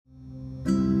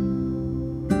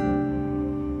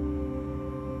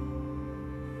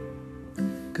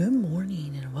Good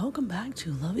morning and welcome back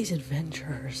to Lovey's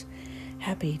Adventures.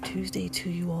 Happy Tuesday to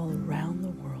you all around the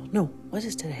world. No, what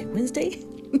is today? Wednesday?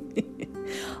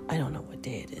 I don't know what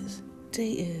day it is.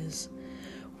 Today is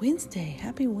Wednesday.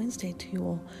 Happy Wednesday to you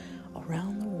all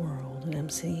around the world. And I'm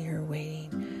sitting here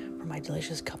waiting for my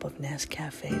delicious cup of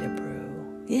Nescafe to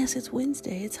brew. Yes, it's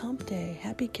Wednesday. It's hump day.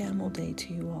 Happy Camel Day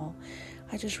to you all.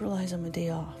 I just realized I'm a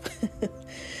day off.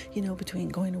 Between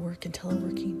going to work and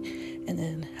teleworking and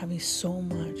then having so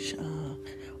much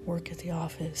work at the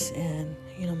office and,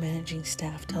 managing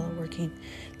staff teleworking,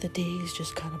 the days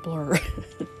just kind of blur.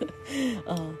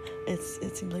 It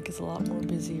seems like it's a lot more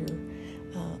busier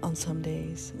on some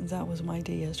days. And that was my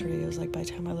day yesterday. It was like by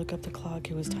the time I look up the clock,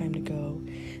 it was time to go.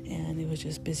 And it was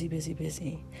just busy.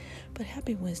 But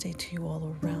happy Wednesday to you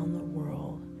all around the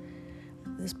world.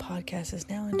 This podcast is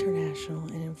now international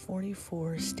and in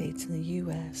 44 states in the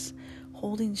U.S.,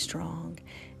 holding strong,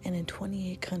 and in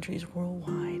 28 countries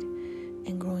worldwide,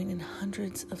 and growing in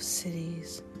hundreds of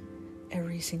cities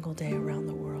every single day around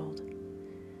the world.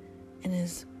 And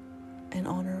is in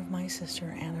honor of my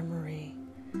sister, Anna Marie,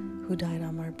 who died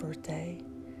on my birthday.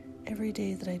 Every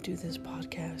day that I do this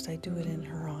podcast, I do it in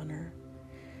her honor.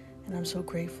 And I'm so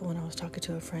grateful, and I was talking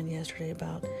to a friend yesterday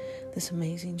about this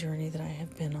amazing journey that I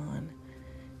have been on.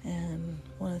 And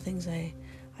one of the things I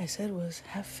said was,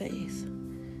 have faith.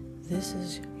 This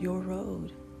is your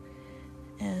road.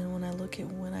 And when I look at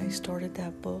when I started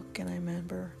that book, and I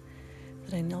remember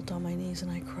that I knelt on my knees and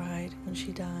I cried when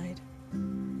she died.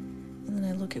 And then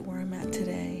I look at where I'm at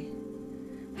today.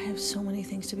 I have so many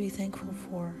things to be thankful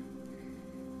for.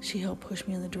 She helped push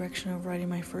me in the direction of writing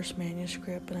my first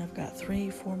manuscript, and I've got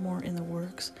 3-4 more in the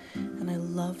works. And I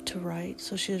love to write,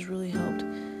 so she has really helped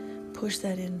push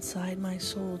that inside my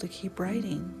soul to keep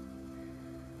writing.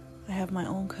 I have my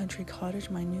own country cottage,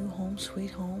 my new home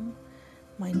sweet home,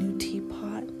 my new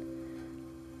teapot.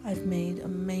 I've made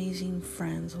amazing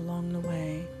friends along the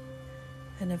way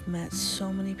and have met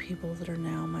so many people that are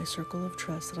now my circle of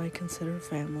trust that I consider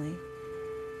family.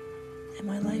 And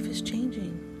my life is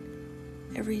changing.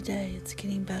 Every day it's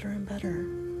getting better and better.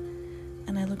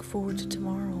 And I look forward to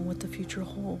tomorrow and what the future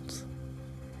holds.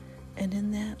 And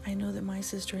in that, I know that my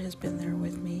sister has been there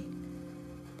with me,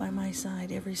 by my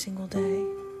side every single day.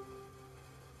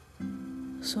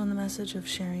 So in the message of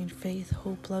sharing faith,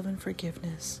 hope, love, and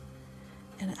forgiveness,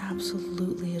 and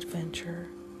absolutely adventure,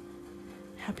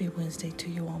 happy Wednesday to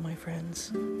you all, my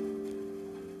friends.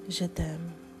 Je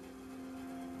t'aime.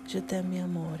 Je t'aime, mi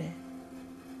amore.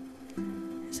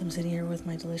 As I'm sitting here with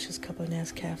my delicious cup of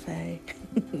Nescafe.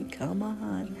 Come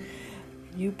on.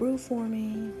 You brew for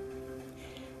me.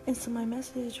 And so my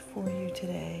message for you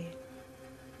today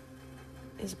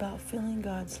is about feeling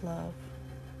God's love.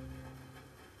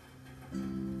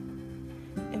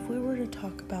 If we were to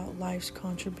talk about life's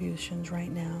contributions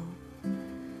right now,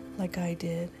 like I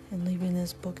did, and leaving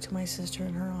this book to my sister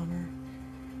in her honor,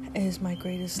 it is my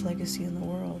greatest legacy in the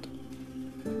world.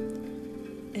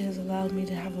 It has allowed me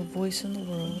to have a voice in the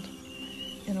world,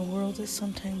 in a world that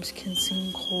sometimes can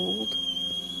seem cold,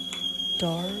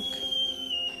 dark,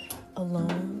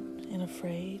 alone and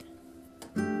afraid,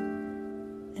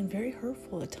 and very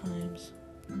hurtful at times.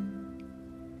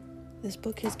 This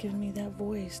book has given me that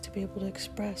voice to be able to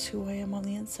express who I am on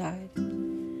the inside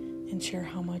and share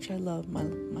how much I love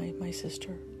my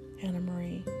sister, Anna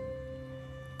Marie.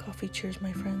 Coffee cheers,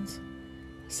 my friends.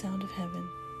 The sound of heaven.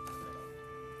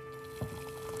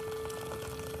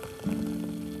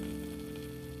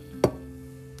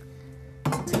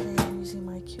 Today I'm using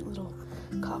my cute little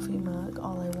coffee mug.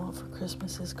 All I want for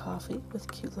Christmas is coffee with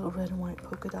cute little red and white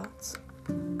polka dots.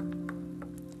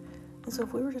 And so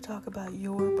if we were to talk about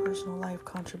your personal life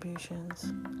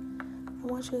contributions, I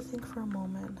want you to think for a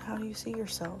moment, how do you see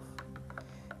yourself?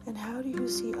 And how do you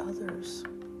see others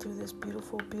through this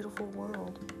beautiful, beautiful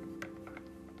world?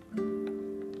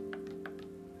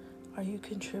 Are you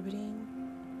contributing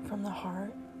from the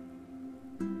heart?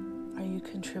 Are you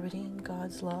contributing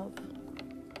God's love?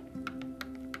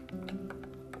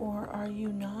 Or are you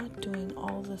not doing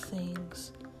all the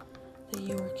things that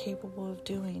you are capable of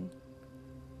doing?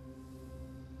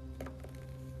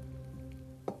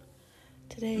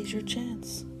 Today is your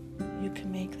chance. You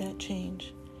can make that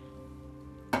change.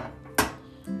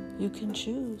 You can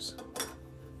choose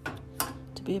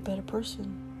to be a better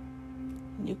person.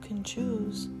 You can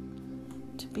choose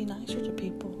to be nicer to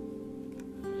people.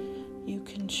 You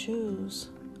can choose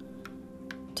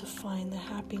to find the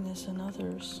happiness in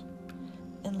others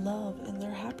and love in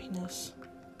their happiness.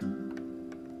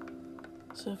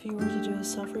 So if you were to do a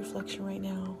self-reflection right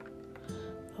now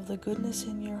of the goodness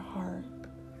in your heart,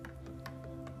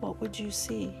 what would you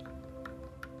see?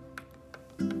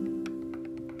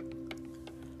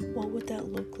 what would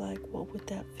that look like? What would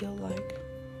that feel like?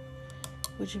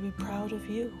 Would you be proud of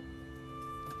you?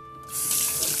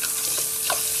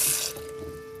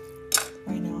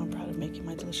 Right now, I'm proud of making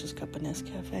my delicious cup of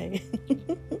Nescafe.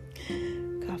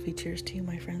 Coffee, cheers to you,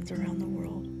 my friends around the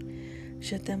world.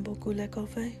 Je t'aime beaucoup le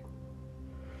café.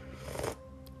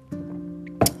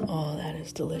 Oh, that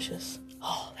is delicious.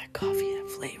 Oh, that coffee,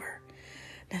 that flavor.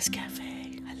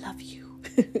 Nescafe, I love you.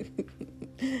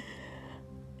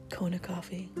 Kona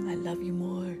coffee, I love you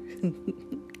more.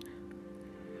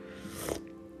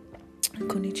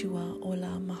 Konnichiwa,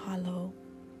 hola, mahalo,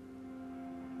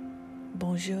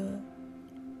 bonjour,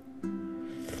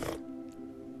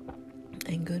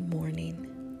 and good morning.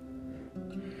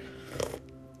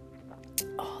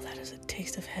 Oh, that is a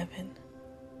taste of heaven.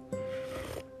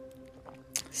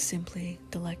 Simply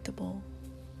delectable.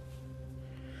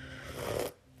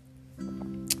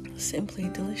 Simply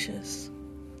delicious.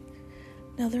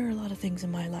 Now, there are a lot of things in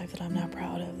my life that I'm not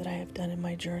proud of that I have done in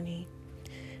my journey.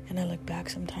 And I look back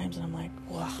sometimes and I'm like,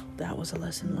 wow, that was a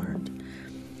lesson learned.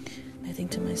 And I think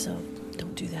to myself,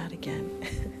 don't do that again.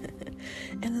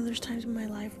 And then there's times in my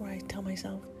life where I tell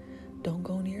myself, don't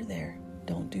go near there.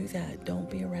 Don't do that. Don't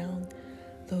be around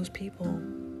those people.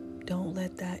 Don't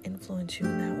let that influence you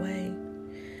in that way.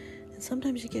 And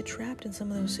sometimes you get trapped in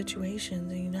some of those situations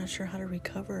and you're not sure how to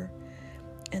recover.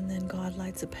 And then God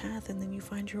lights a path and then you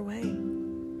find your way.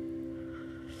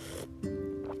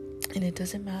 And it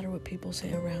doesn't matter what people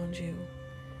say around you.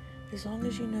 As long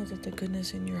as you know that the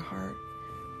goodness in your heart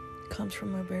comes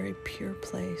from a very pure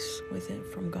place within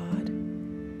from God,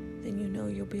 then you know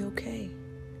you'll be okay.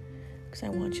 Because I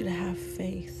want you to have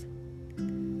faith.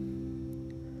 And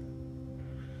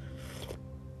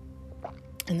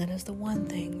that is the one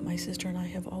thing my sister and I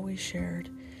have always shared.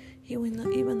 Even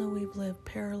though we've lived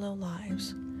parallel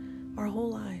lives, our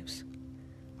whole lives,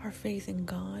 our faith in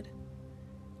God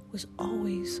was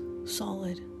always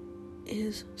solid,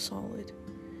 is solid.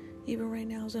 Even right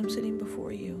now as I'm sitting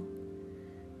before you,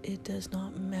 it does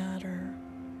not matter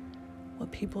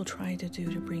what people try to do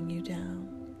to bring you down.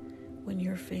 When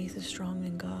your faith is strong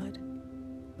in God,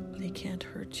 they can't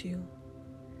hurt you.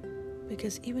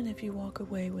 Because even if you walk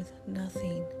away with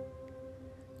nothing,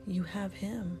 you have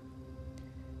Him.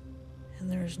 And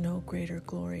there's no greater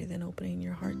glory than opening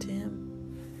your heart to Him.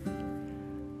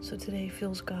 So today,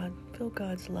 feel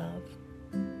God's love.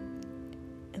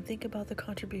 And think about the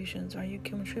contributions. Are you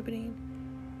contributing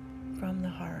from the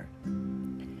heart?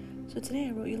 So today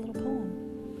I wrote you a little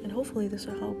poem. And hopefully this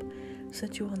will help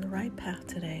set you on the right path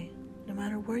today. No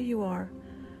matter where you are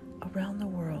around the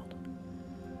world,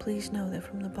 please know that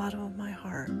from the bottom of my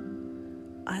heart,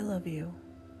 I love you.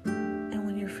 And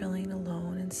when you're feeling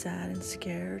alone and sad and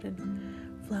scared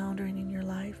and floundering in your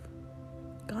life,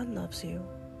 God loves you.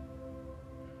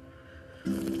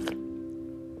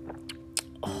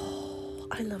 Oh,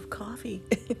 I love coffee.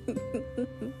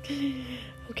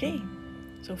 Okay,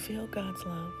 so feel God's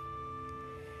love.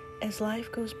 As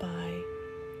life goes by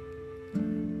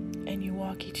and you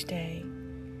walk each day,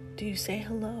 do you say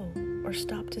hello or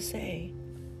stop to say?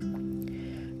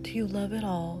 Do you love it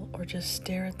all or just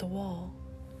stare at the wall?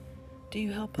 Do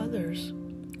you help others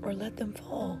or let them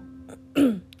fall?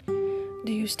 Do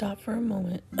you stop for a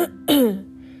moment?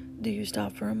 Do you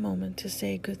stop for a moment to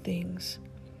say good things?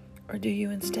 Or do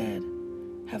you instead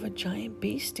have a giant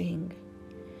bee sting?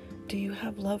 Do you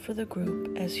have love for the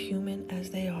group as human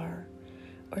as they are?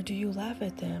 Or do you laugh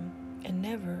at them and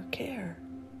never care?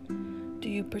 Do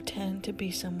you pretend to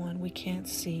be someone we can't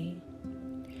see?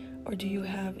 Or do you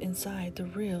have inside the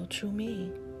real true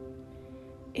me?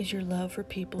 Is your love for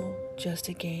people just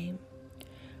a game?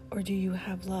 Or do you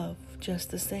have love just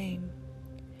the same?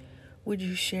 Would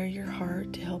you share your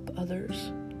heart to help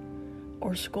others?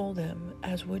 Or scold them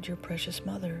as would your precious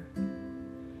mother?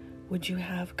 Would you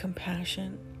have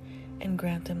compassion and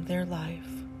grant them their life?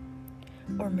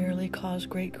 Or merely cause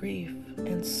great grief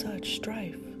and such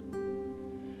strife?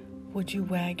 Would you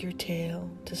wag your tail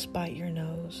to spite your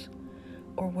nose?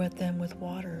 Or wet them with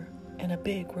water and a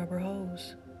big rubber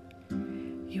hose?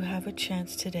 You have a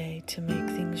chance today to make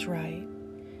things right.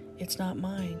 It's not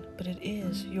mine, but it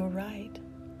is your right.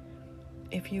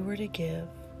 If you were to give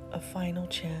a final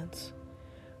chance,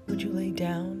 would you lay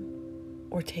down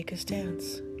or take a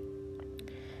stance?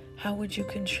 How would you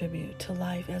contribute to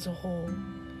life as a whole?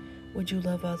 Would you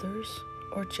love others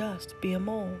or just be a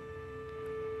mole?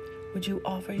 Would you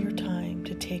offer your time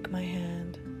to take my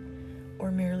hand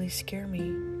or merely scare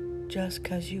me just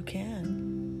 'cause you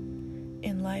can?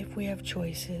 In life we have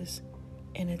choices,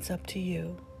 and it's up to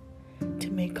you to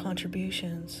make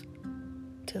contributions,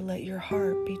 to let your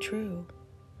heart be true,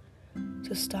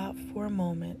 to stop for a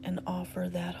moment and offer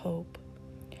that hope,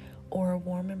 or a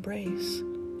warm embrace,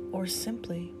 or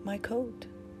simply my coat.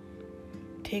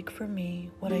 Take from me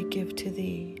what I give to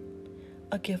thee,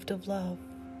 a gift of love.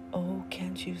 Oh,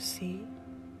 can't you see?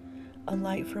 A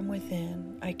light from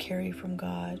within I carry from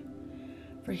God,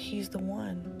 for he's the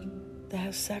one that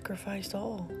has sacrificed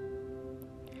all.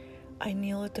 I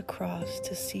kneel at the cross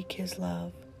to seek his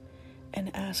love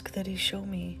and ask that he show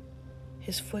me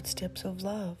his footsteps of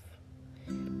love.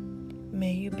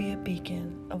 May you be a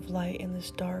beacon of light in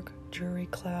this dark, dreary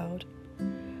cloud.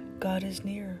 God is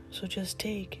near, so just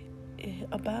take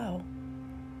a bow.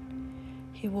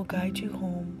 He will guide you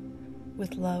home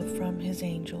with love from his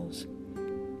angels,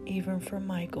 even from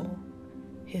Michael,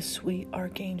 his sweet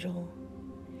archangel.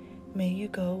 May you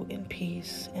go in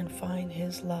peace and find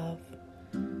his love,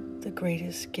 the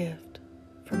greatest gift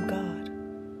from God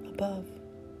above.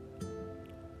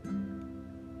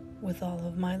 With all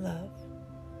of my love,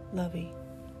 Lovey.